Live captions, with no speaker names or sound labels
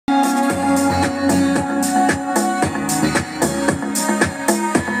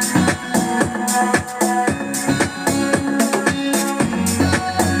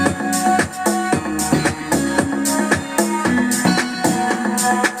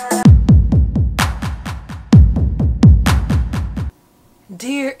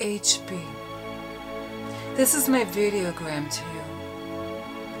is my videogram to you.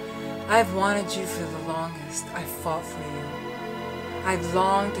 I've wanted you for the longest. I fought for you. I've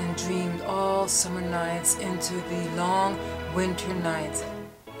longed and dreamed all summer nights into the long winter nights,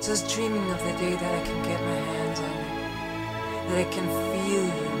 just dreaming of the day that I can get my hands on you, that I can feel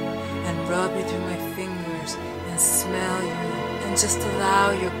you and rub you through my fingers and smell you and just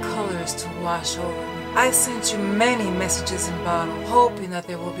allow your colors to wash over me. I sent you many messages in bottle, hoping that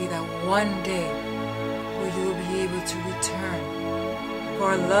there will be that one day where you will be able to return, for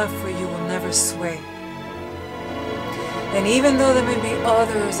our love for you will never sway. And even though there may be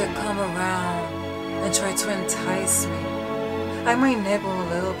others that come around and try to entice me, I might nibble a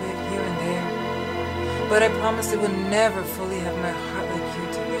little bit here and there, but I promise it will never fully have my heart like you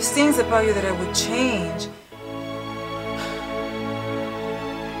do. There's things about you that I would change,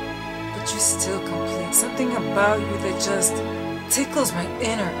 but you're still complete. Something about you that just tickles my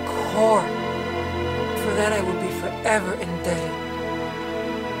inner core. For that I will be forever indebted.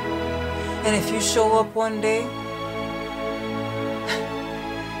 And if you show up one day,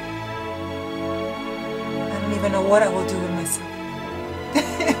 I don't even know what I will do with myself.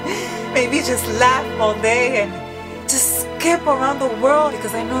 Maybe just laugh all day and just skip around the world,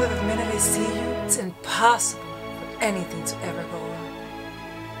 because I know that the minute I see you, it's impossible for anything to ever go wrong.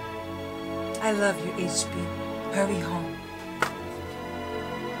 I love you, HB. Hurry home.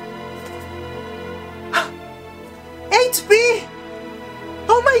 HB!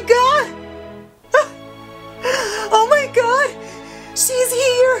 Oh my god! Oh my god! She's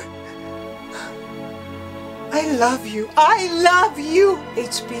here! I love you. I love you!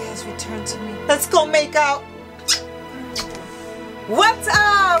 HB has returned to me. Let's go make out. What's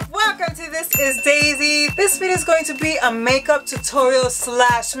up? Welcome to This Is Daisy. This video is going to be a makeup tutorial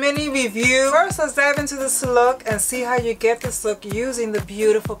 / mini review. First, let's dive into this look and see how you get this look using the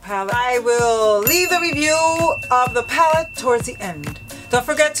beautiful palette. I will leave the review of the palette towards the end. Don't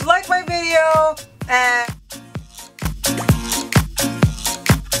forget to like my video and...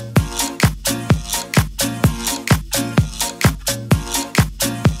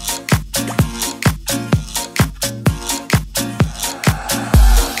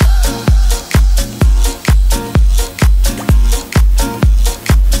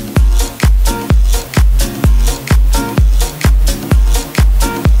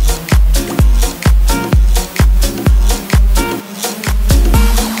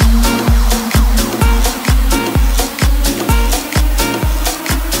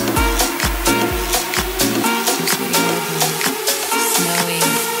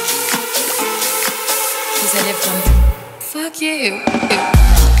 Fuck you.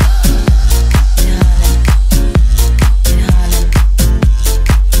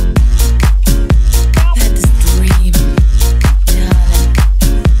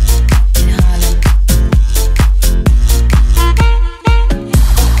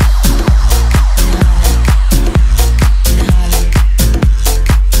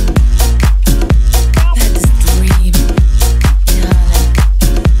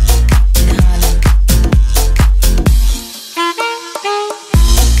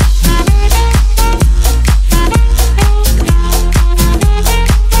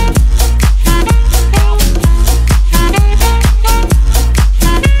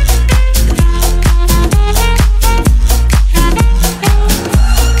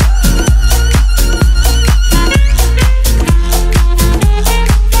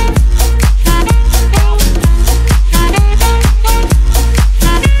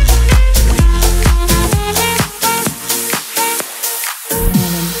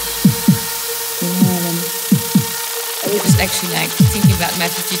 Actually, like thinking about my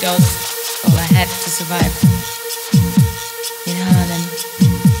 $50, all I had to survive in Harlem.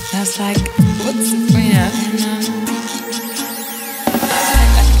 I was like, what's, you know,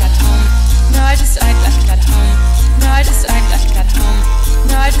 no, I just act like I got home. No, I just act like I got home.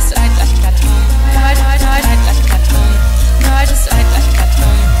 No, I just act like I got home. No, I act like I got home. No, I just act like I got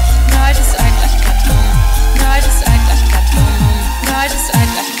home. No, I just act like I got home. No, I just act like I got home. No, I just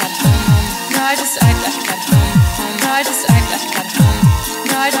act like I got home. No, I just act like I got home. No, I just act like I got home.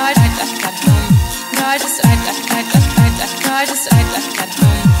 No, I act like I got home. No, I just act like I got home. No, I just act like I got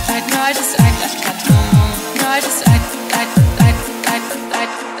home. No, I just act like I got home. No, I just act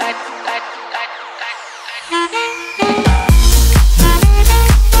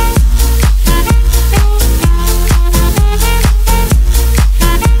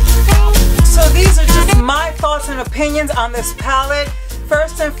So these are just my thoughts and opinions on this palette.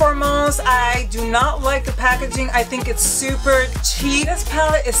 First and foremost, I do not like the packaging. I think it's super cheap. This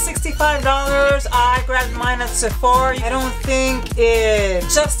palette is $65. I grabbed mine at Sephora. I don't think it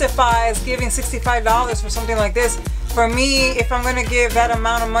justifies giving $65 for something like this. For me, if I'm gonna give that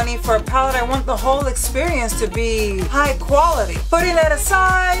amount of money for a palette, I want the whole experience to be high quality. Putting that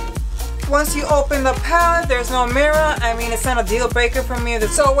aside, once you open the palette, there's no mirror. I mean, it's not a deal breaker for me.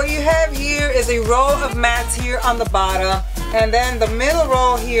 So what you have here is a row of mattes here on the bottom, and then the middle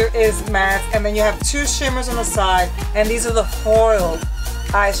row here is mattes, and then you have two shimmers on the side, and these are the foil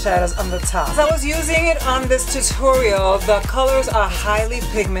eyeshadows on the top. As I was using it on this tutorial, the colors are highly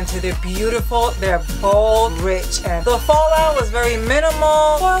pigmented. They're beautiful, they're bold, rich, and the fallout was very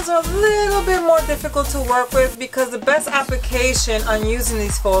minimal. Foils are a little bit more difficult to work with because the best application on using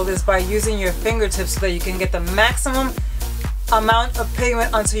these foils is by using your fingertips so that you can get the maximum amount of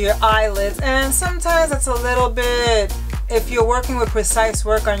pigment onto your eyelids, and sometimes that's a little bit, if you're working with precise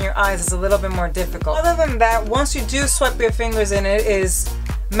work on your eyes, it's a little bit more difficult. Other than that, once you do swipe your fingers in, it is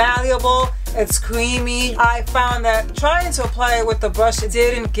malleable, it's creamy. I found that trying to apply it with the brush, it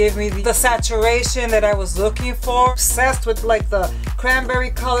didn't give me the saturation that I was looking for. Obsessed with like the cranberry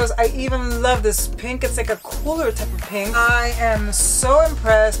colors. I even love this pink. It's like a cooler type of pink. I am so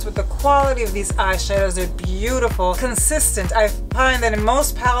impressed with the quality of these eyeshadows. They're beautiful, consistent. I find that in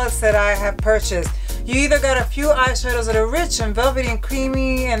most palettes that I have purchased, you either got a few eyeshadows that are rich and velvety and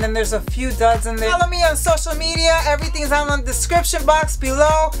creamy, and then there's a few duds in there. Follow me on social media. Everything's down in the description box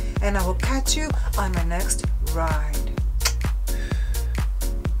below, and I will catch you on my next ride.